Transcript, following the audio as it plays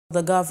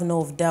The governor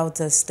of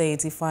Delta State,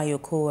 Ifeanyi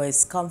Okowa,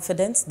 is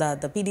confident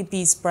that the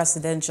PDP's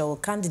presidential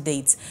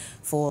candidate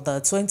for the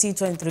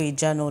 2023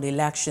 general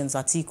elections,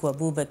 Atiku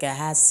Abubakar,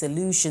 has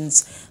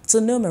solutions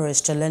to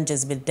numerous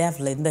challenges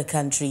bedeviling the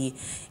country.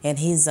 In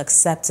his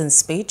acceptance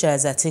speech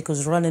as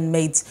Atiku's running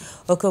mate,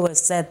 Okowa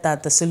said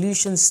that the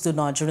solutions to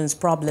Nigerians'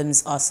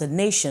 problems as a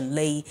nation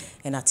lay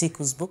in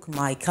Atiku's book,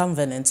 My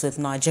Covenant with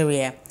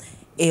Nigeria.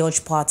 He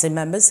urged party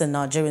members and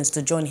Nigerians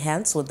to join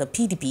hands with the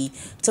PDP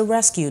to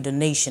rescue the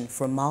nation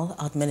from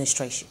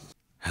maladministration.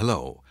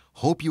 Hello,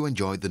 hope you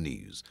enjoyed the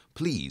news.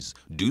 Please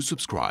do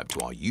subscribe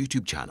to our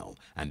YouTube channel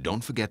and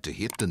don't forget to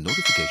hit the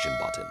notification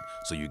button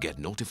so you get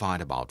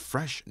notified about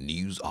fresh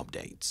news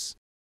updates.